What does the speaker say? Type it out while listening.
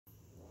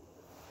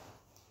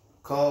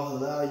Call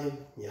Halayim,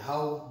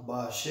 Yahweh,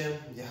 Ba'ashem,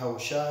 Yahweh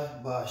Shai,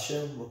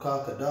 Ba'ashem,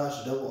 Rakah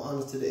Kadash, double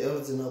honors to the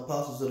elders and the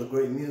apostles of the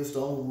great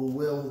millstone who rule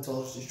well, who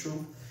taught us the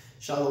truth.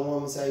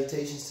 Shalom and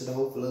salutations to the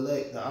hopeful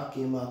elect, the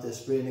Akim out there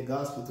spreading the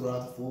gospel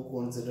throughout the four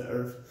corners of the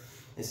earth.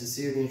 In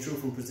sincerity and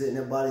truth and presenting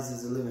their bodies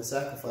as a living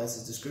sacrifice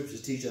as the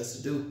scriptures teach us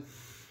to do.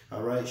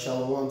 Alright,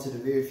 shalom to the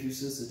very few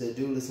sisters that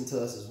do listen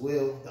to us as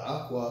well. The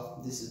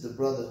Aqua, this is the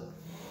brother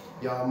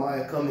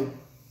Yaremiah coming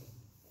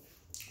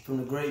from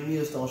the great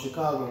millstone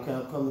Chicago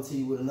camp, coming to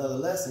you with another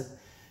lesson.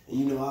 And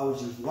you know, I was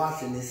just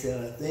watching this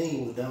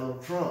thing with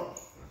Donald Trump.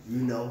 You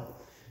know,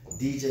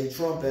 DJ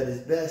Trump at his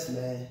best,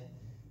 man.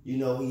 You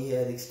know, he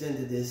had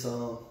extended this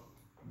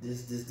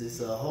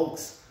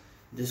hoax,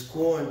 this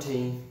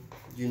quarantine,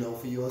 you know,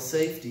 for your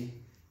safety.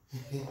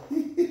 You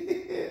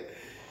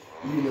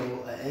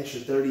know, an extra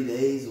 30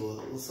 days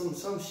or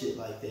some shit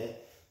like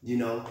that. You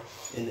know,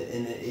 and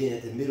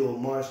at the middle of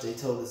March, they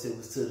told us it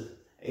was to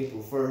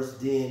April 1st.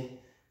 Then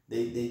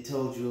they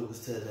told you it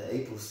was to the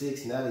April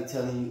 6th. Now they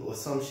telling you, or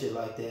some shit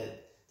like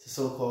that, to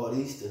so-called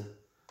Easter.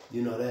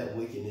 You know, that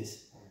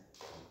wickedness.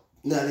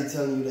 Now they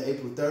telling you the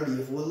April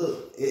 30th. Well,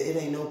 look, it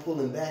ain't no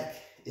pulling back.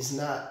 It's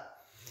not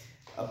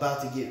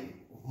about to get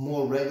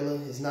more regular.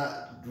 It's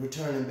not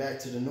returning back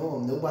to the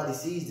norm. Nobody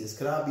sees this.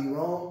 Could I be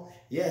wrong?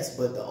 Yes,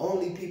 but the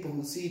only people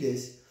who see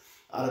this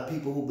are the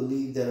people who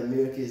believe that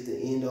America is the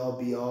end-all,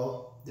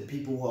 be-all. The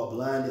people who are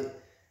blinded,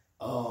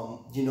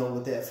 you know,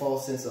 with that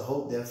false sense of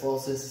hope, that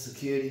false sense of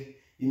security.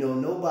 You know,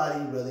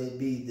 nobody, whether it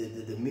be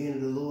the men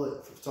of the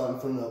Lord, starting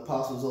from the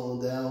apostles on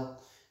down,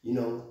 you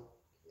know,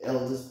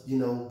 elders, you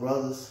know,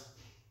 brothers,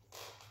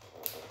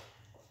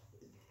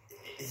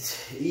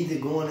 it's either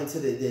going into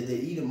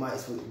the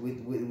Edomites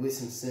with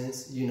some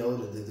sense, you know,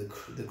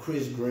 the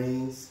Chris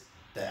Greens,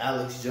 the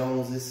Alex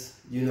Joneses,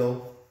 you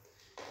know,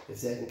 if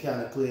that can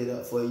kind of clear it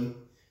up for you.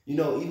 You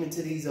know, even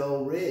to these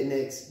old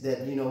rednecks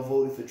that, you know,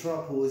 voted for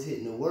Trump, who was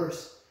hitting the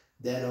worst,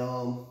 that,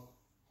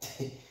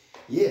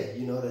 yeah,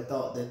 you know, that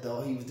thought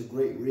he was the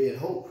great red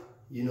hope,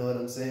 you know what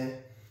I'm saying?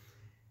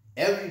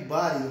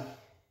 Everybody,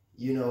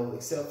 you know,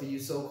 except for you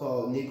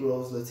so-called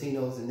Negroes,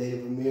 Latinos, and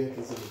Native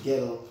Americans in the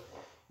ghetto,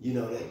 you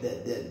know,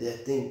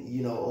 that think,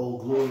 you know,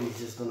 Old Glory is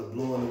just going to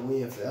blow in the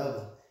wind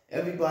forever.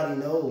 Everybody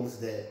knows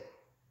that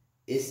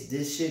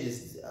this shit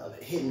is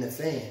hitting the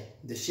fan.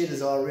 The shit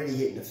is already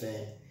hitting the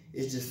fan.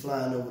 It's just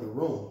flying over the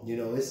room. You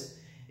know,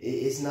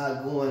 it's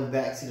not going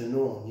back to the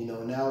norm. You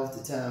know, now is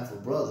the time for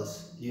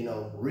brothers, you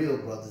know, real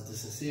brothers, the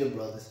sincere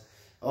brothers.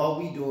 All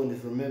we doing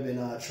is remembering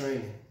our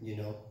training, you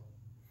know.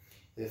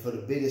 And for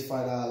the biggest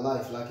fight of our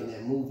life, like in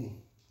that movie,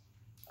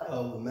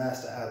 with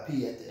Master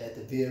IP at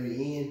the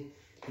very end,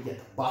 he got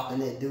the bopping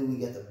that dude, he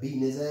got the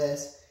beating his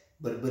ass,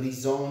 but he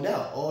zoned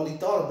out. All he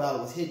thought about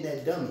was hitting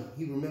that dummy.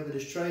 He remembered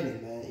his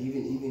training, man.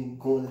 Even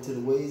going into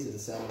the ways of the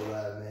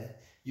samurai, man.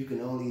 You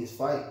can only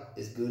fight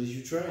as good as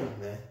you train,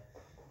 man.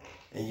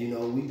 And you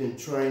know, we've been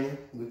training,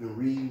 we've been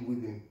reading,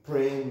 we've been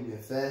praying, we've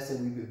been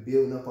fasting, we've been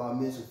building up our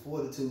mental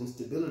fortitude and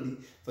stability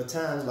for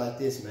times like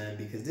this, man.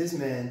 Because this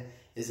man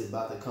is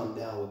about to come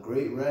down with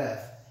great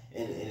wrath,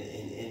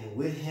 and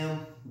with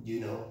him, you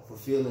know,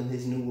 fulfilling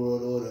his new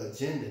world order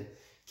agenda.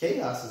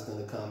 Chaos is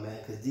going to come, man,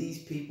 because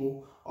these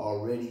people are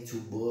ready to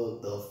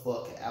bug the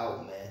fuck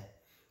out, man,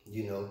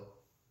 you know.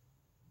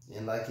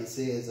 And like it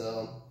says,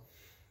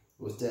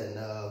 what's that,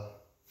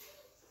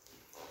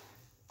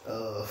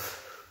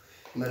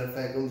 matter of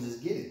fact, I'm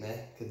just get it, man,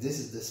 because this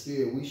is the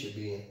spirit we should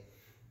be in.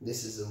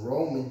 This is the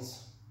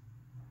Romans,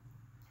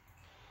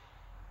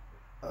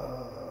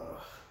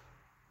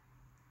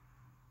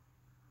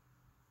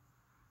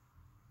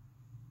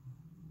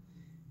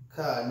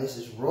 God, this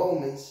is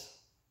Romans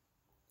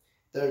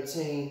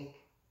 13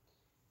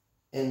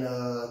 and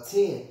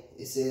 10.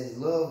 It says,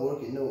 love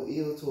worketh no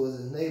ill towards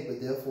his neighbor,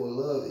 therefore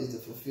love is the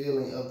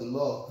fulfilling of the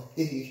law.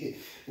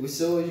 Which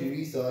shows you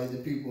these are the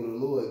people of the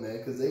Lord, man,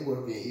 because they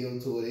working ill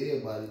toward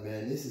everybody,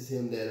 man. This is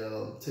him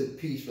that took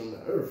peace from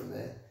the earth,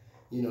 man.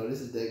 You know,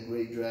 this is that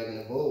great dragon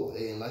of old.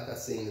 And like I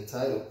say in the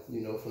title,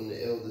 you know, from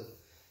the elder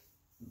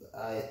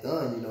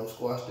Ayathan, you know,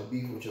 squash the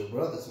beef with your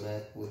brothers,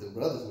 man, with the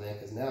brothers, man,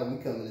 because now we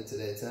coming into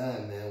that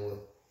time, man, where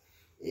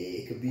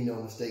it could be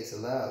no mistakes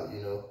allowed,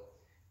 you know.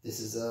 This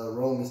is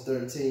Romans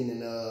 13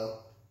 and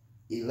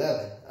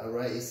 11, all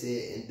right? It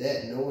said, and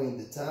that knowing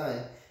the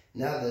time,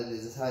 now that it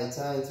is high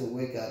time to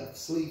wake out of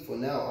sleep, for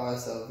now our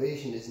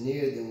salvation is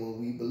nearer than when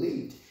we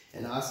believed.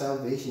 And our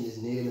salvation is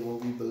nearer than when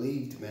we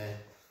believed, man.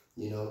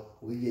 You know,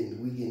 we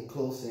getting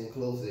closer and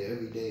closer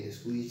every day. The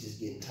squeeze is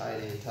getting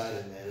tighter and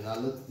tighter, man. And I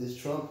looked at this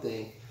Trump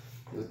thing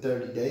with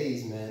 30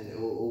 days, man,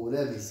 or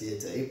whatever he said,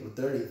 to April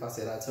 30th. I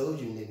said, I told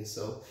you niggas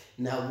so.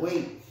 Now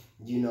wait,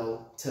 you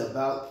know, to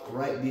about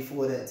right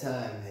before that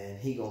time, man,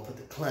 he gonna put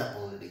the clamp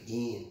on it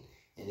again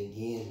and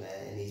again,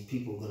 man. And these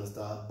people are gonna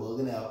start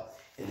bugging out,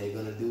 and they're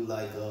gonna do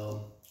like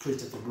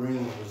Christopher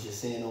Green was just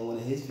saying on one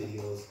of his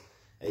videos.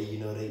 Hey, you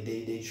know,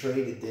 they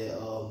traded their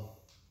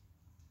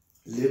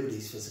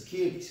liberties for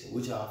securities,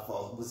 which are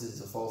false, which is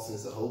a false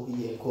sense of hope.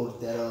 He had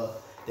quoted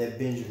that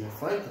Benjamin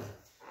Franklin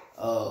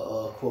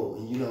quote,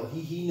 and you know,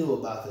 he knew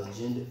about the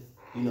agenda.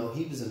 You know,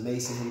 he was a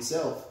Mason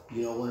himself.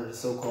 You know, one of the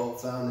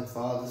so-called founding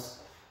fathers.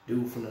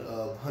 Dude from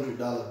the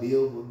 $100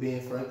 bill, what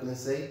Ben Franklin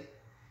say.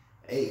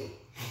 Hey,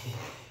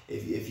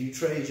 if you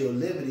trade your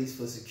liberties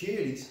for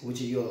securities, which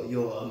are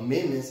your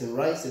amendments and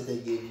rights that they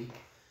give you,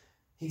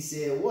 he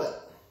said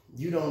what?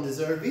 You don't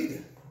deserve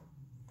either.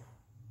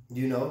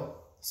 You know?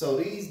 So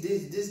this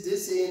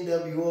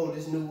NWO,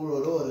 this New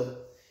World Order,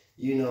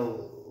 you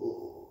know,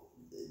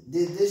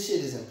 this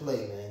shit is in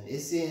play, man.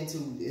 It's in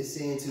too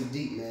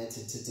deep, man,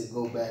 to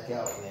go back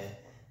out, man.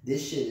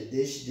 This shit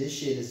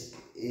is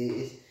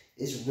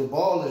the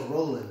ball is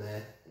rolling,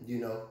 man. You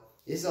know,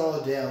 it's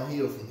all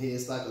downhill from here.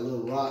 It's like a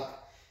little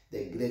rock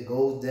that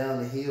goes down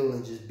the hill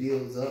and just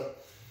builds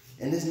up.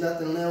 And there's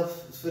nothing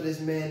left for this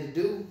man to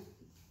do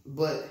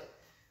but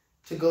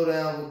to go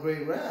down with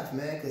great wrath,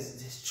 man,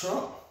 because it's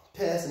Trump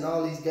passing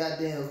all these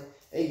goddamn,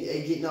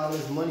 getting all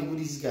this money. What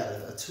he's got,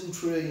 a $2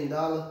 trillion.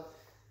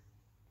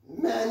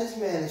 Man, this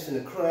man is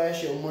finna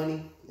crash your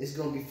money. It's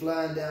gonna be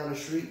flying down the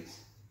streets.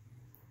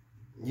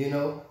 You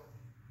know?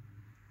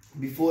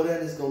 Before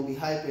that, it's gonna be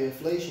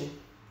hyperinflation.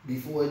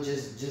 Before it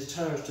just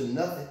turns to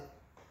nothing.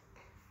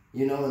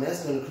 You know, and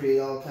that's gonna create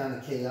all kind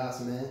of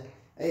chaos, man.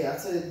 Hey, I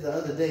told you the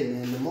other day,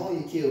 man,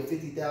 pneumonia killed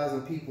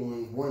 50,000 people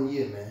in 1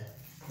 year, man.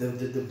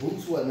 The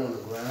boots wasn't on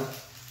the ground.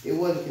 It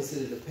wasn't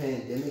considered a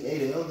pandemic.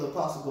 Hey, the elder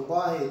Apostle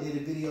Gobai did a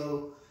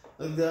video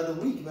the other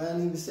week,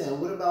 man. He was saying,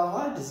 what about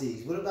heart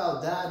disease? What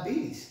about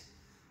diabetes?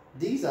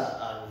 These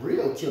are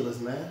real killers,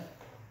 man.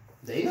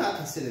 They not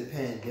considered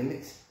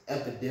pandemics,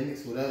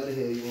 epidemics, whatever the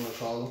hell you want to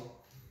call them.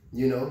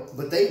 You know,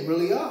 but they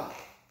really are.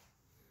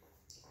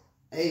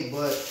 Hey,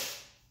 but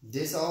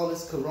all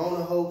this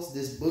corona hoax,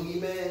 this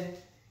boogeyman,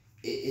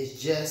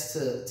 it's just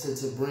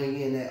to bring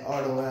in that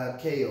Ardo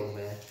Abkeo,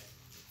 man.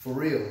 For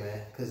real,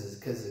 man.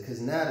 Cause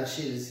now the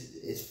shit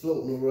is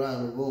floating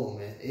around the room,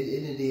 man.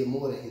 It did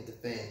more than hit the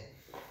fan.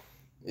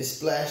 It's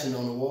splashing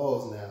on the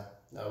walls now.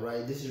 All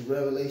right, this is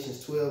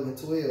Revelations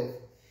 12:12.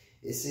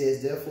 It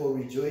says, therefore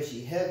rejoice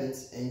ye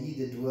heavens, and ye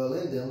that dwell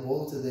in them.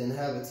 Woe to the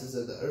inhabitants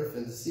of the earth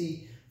and the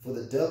sea, for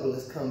the devil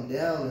is come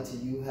down unto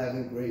you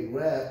having great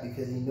wrath,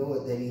 because he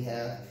knoweth that he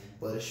hath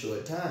but a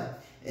short time.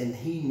 And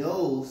he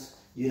knows,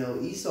 you know,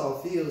 Esau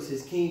feels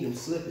his kingdom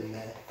slipping,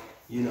 man.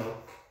 You know,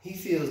 he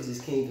feels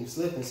this kingdom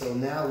slipping. So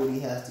now what he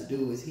has to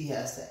do is he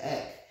has to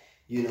act.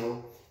 You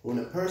know, when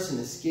a person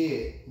is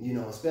scared, you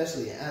know,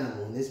 especially an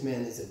animal, and this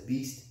man is a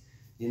beast,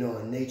 you know,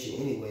 in nature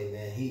anyway,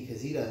 man.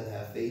 Because he doesn't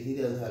have faith. He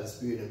doesn't have the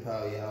spirit and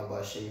power of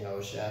Yahweh Shem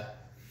Yahushua.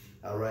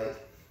 All right.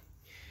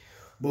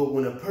 But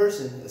when a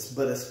person,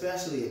 but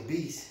especially a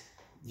beast,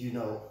 you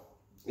know,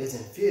 is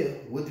in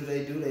fear, what do?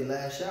 They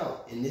lash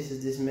out. And this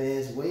is this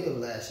man's way of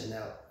lashing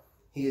out.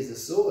 He is the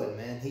sword,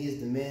 man. He is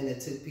the man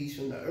that took peace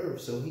from the earth.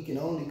 So he can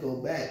only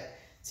go back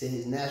to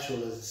his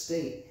natural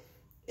state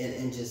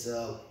and just,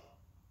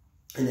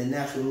 and the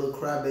natural little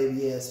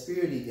crybaby ass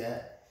spirit he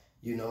got,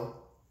 you know.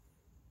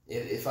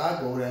 If I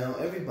go down,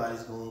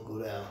 everybody's going to go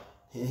down.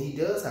 And he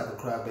does have a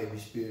crybaby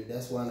spirit.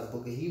 That's why in the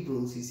book of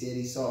Hebrews, he said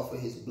he sought for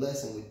his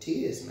blessing with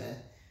tears, man.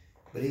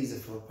 But he's a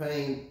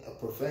profane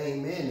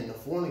man and a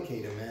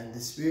fornicator, man. The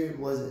spirit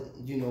wasn't,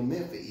 you know,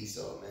 meant for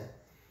Esau, man.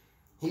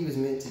 He was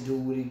meant to do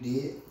what he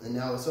did, and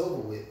now it's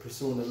over with.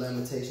 Pursuing the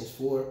Lamentations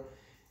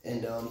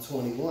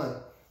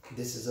 4:21.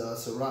 This is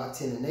Sirach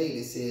 10:8.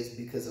 It says,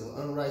 because of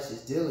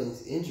unrighteous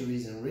dealings,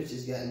 injuries, and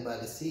riches gotten by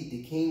deceit,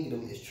 the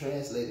kingdom is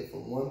translated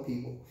from one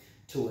people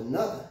to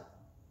another.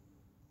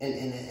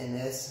 And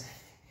that's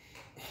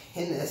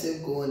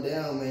it going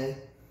down, man.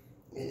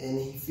 And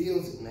he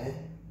feels it,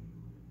 man.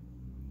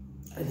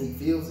 And he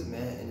feels it,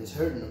 man, and it's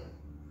hurting him.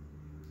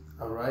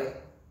 All right?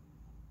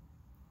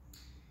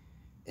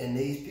 And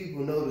these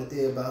people know that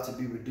they're about to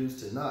be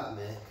reduced to naught,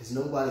 man, because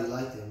nobody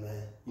liked them,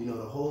 man. You know,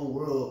 the whole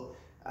world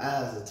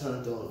eyes are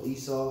turned on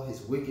Esau,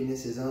 his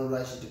wickedness, his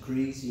unrighteous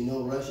decrees. You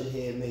know, Russia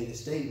had made a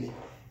statement,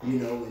 you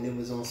know, and it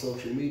was on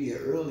social media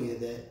earlier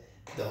that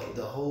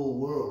the whole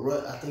world,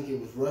 I think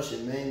it was Russia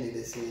mainly,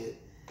 that said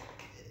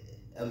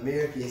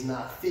America is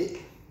not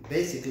fit,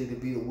 basically, to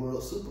be the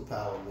world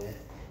superpower, man.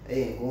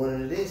 Hey, and going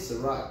into this,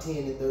 Sirach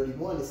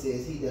 10:31, it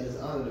says, he that is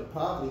honored in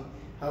poverty,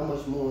 how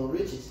much more in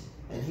riches?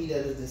 And he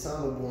that is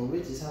dishonorable in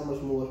riches, how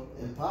much more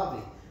in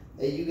poverty?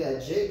 Hey, you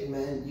got Jake,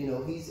 man, you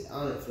know, he's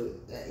honored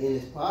in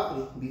his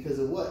poverty because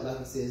of what? Like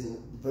it says in the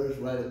verse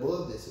right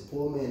above this, a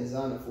poor man is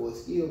honored for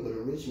his skill, but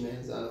a rich man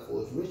is honored for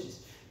his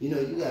riches. You know,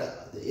 you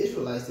got the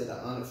Israelites that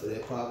are honored for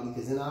their poverty,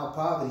 because in our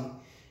poverty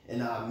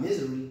and our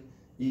misery,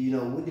 you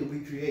know, what did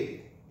we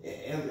create?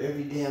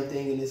 Every damn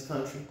thing in this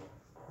country.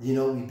 You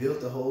know, we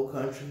built the whole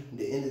country,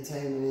 the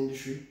entertainment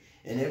industry,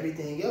 and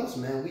everything else,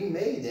 man. We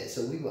made that,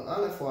 so we were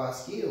honored for our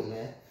skill,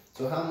 man.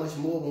 So how much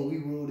more when we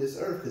rule this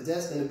earth? Because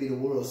that's going to be the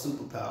world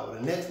superpower.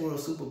 The next world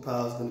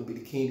superpower is going to be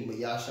the kingdom of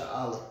Yasha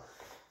Allah.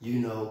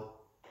 You know,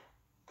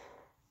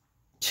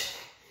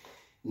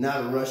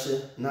 not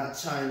Russia, not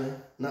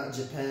China, not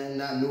Japan,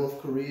 not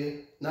North Korea,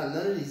 not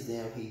none of these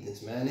damn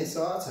heathens, man. It's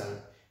our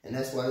turn. And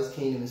that's why this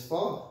kingdom is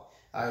falling.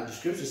 All right, the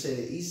scriptures say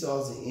that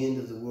Esau is the end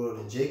of the world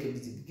and Jacob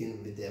is the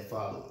beginning of it that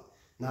followed.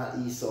 Not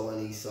Esau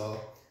and Esau.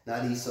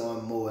 Not Esau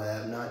and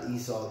Moab, not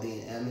Esau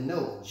then Ammon.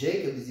 No,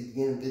 Jacob is the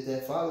beginning of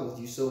that follow with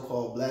you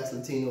so-called blacks,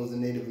 Latinos,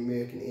 and Native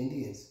American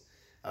Indians.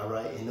 All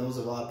right, and those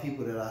are our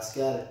people that are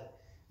scattered,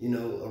 you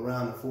know,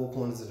 around the four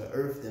corners of the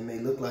earth that may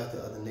look like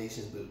the other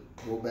nations, but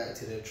go back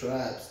to their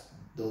tribes,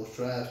 those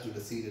tribes through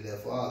the seed of their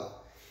father.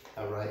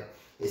 All right,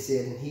 it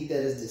said, and he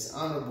that is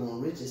dishonorable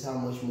and rich is how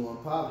much more in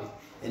poverty.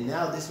 And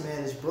now this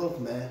man is broke,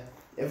 man.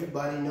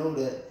 Everybody know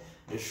that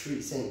the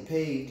streets ain't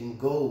paved in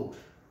gold.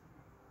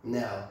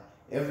 Now,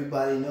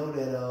 everybody know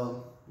that,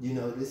 you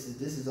know, this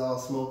is all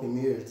smoke and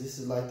mirrors. This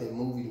is like that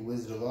movie, The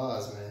Wizard of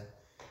Oz, man.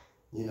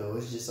 You know,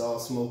 it's just all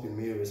smoke and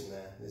mirrors,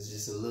 man. It's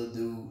just a little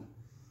dude,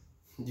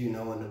 you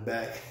know, in the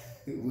back.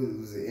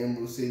 Was it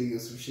Emerald City or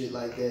some shit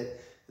like that?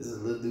 There's a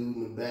little dude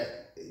in the back,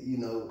 you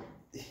know,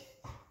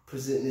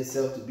 presenting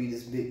itself to be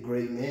this big,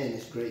 great man,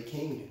 this great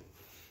kingdom.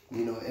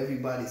 You know,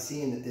 everybody's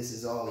seeing that this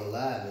is all a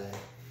lie, man.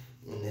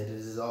 And that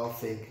this is all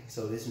fake.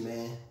 So this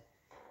man,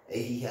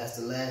 he has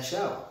to lash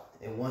out.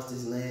 And once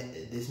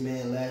this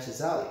man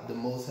lashes out, the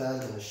Most High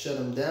is going to shut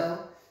him down,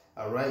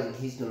 all right? And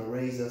he's going to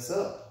raise us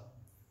up,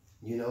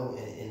 you know?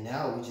 And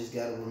now we just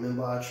got to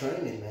remember our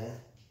training, man.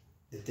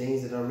 The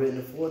things that are written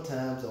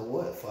aforetime are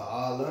what? For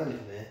our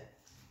learning, man.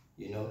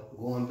 You know,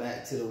 going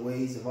back to the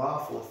ways of our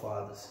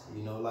forefathers.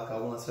 You know, like I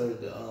once heard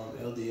the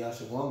Elder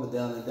Yashawamba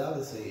down in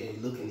Dallas say, hey,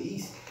 looking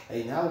east.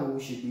 Hey, now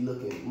we should be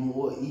looking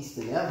more east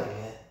than ever,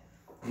 man.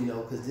 You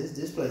know, because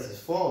this place is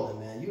falling,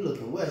 man. You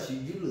looking west,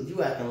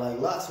 you acting like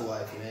Lot's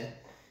wife, man.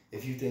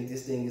 If you think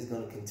this thing is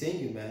going to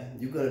continue, man,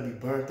 you're going to be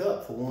burnt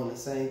up for wanting the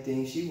same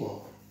thing she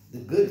wants. The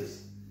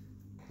goodies.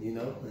 You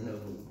know, and the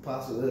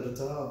Apostle Elder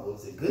Tahab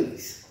was the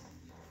goodies.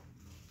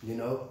 You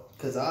know,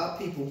 because our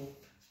people,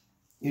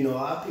 you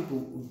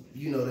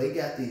know, they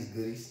got these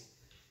goodies,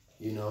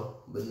 you know,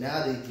 but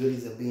now these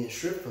goodies are being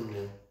stripped from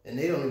them. And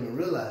they don't even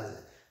realize it.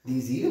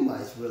 These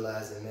Edomites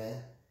realize it,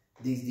 man.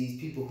 These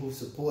people who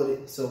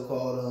supported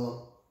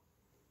so-called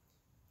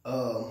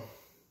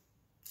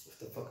what's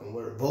the fucking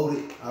word?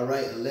 Voted, all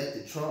right,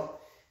 elected Trump.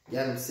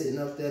 Got him sitting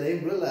up there. They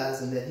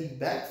realizing that he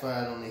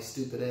backfired on their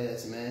stupid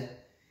ass, man.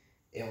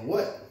 And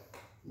what?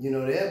 You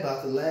know, they're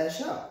about to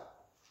lash out.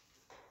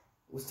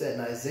 What's that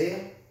in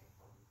Isaiah?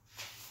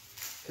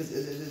 Because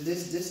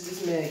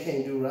this man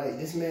can't do right.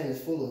 This man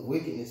is full of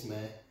wickedness,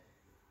 man.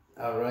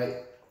 All right.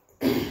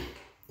 And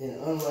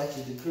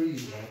unrighteous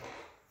decrees, man.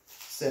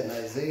 What's that in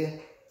Isaiah?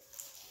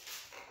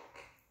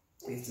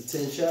 It's the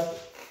 10th chapter.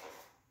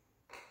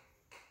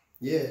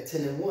 Yeah,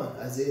 10:1.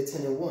 Isaiah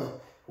 10:1.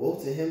 Woe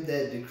to him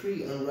that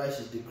decree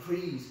unrighteous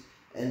decrees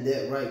and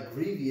that right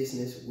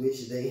grievousness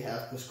which they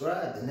have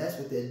prescribed. And that's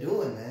what they're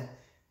doing, man.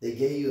 They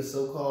gave you a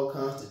so-called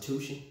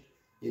constitution.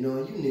 You know,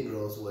 and you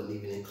Negroes wasn't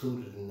even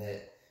included in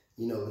that.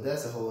 You know, but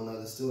that's a whole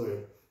nother story.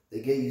 They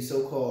gave you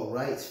so-called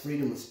rights,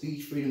 freedom of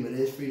speech, freedom of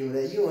this, freedom of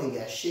that. You ain't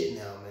got shit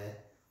now, man.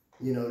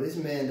 You know, this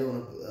man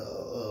don't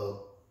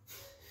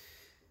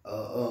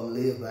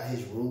live by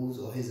his rules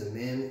or his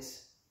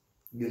amendments,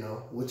 you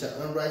know, which are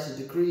unrighteous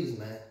decrees,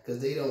 man,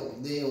 because they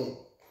don't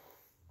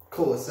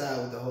coincide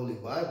with the Holy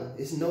Bible.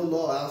 It's no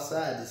law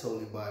outside this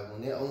Holy Bible,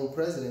 and their own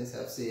presidents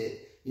have said,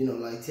 you know,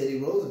 like Teddy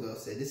Roosevelt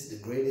said, this is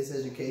the greatest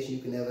education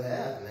you can ever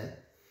have, man.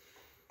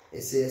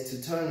 It says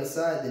to turn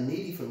aside the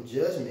needy from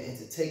judgment and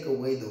to take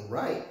away the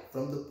right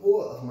from the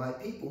poor of my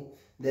people,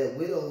 that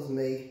widows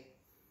may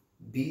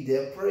be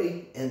their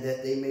prey and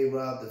that they may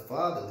rob the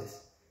fatherless.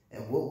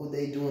 And what will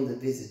they do in the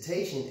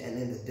visitation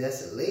and in the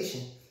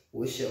desolation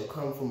which shall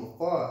come from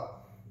afar?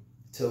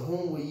 To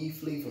whom will ye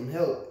flee from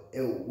help?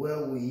 And where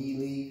will ye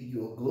leave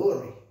your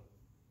glory?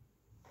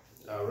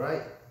 All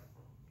right.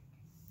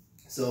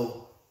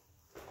 So,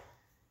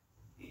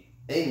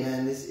 hey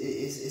man,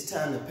 it's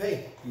time to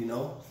pay. You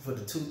know, for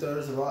the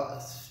two-thirds of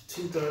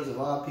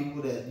our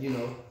people that, you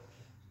know,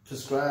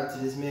 prescribe to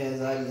this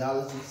man's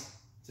ideologies,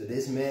 to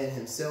this man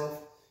himself.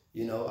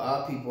 You know,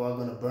 our people are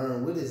going to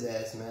burn with his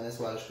ass, man. That's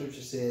why the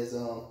scripture says,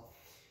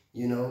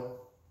 you know,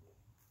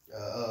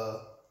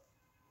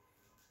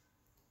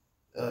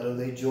 though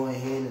they join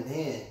hand in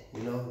hand,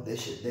 you know, they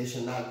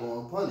should not go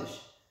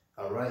unpunished.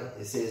 All right.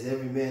 It says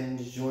every man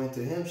that is joined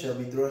to him shall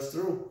be thrust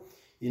through.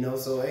 You know,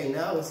 so hey,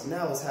 now it's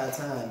high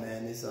time,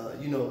 man. It's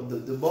you know,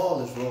 the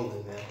ball is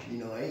rolling, man. You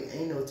know,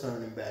 ain't no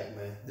turning back,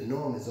 man. The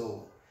norm is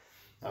over.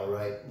 All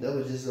right. That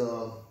was just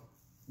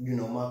you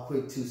know, my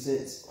quick 2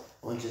 cents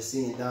on just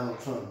seeing Donald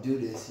Trump do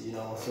this, you know,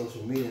 on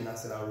social media. And I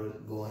said I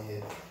would go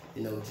ahead,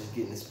 you know, just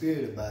getting the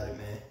spirit about it,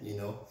 man. You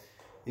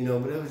know,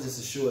 but it was just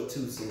a short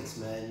 2 cents,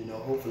 man. You know,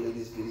 hopefully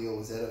this video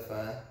was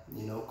edifying.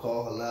 You know,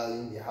 call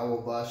Halalim,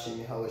 Yahweh Bashim,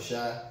 Yahweh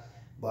Shai,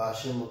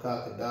 Bashim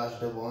Makakadash,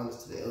 double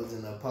honors to the elders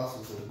and the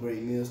apostles of the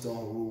great millstone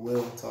who rule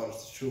well and taught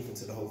us the truth, and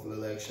to the hopeful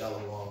elect.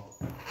 Shalom.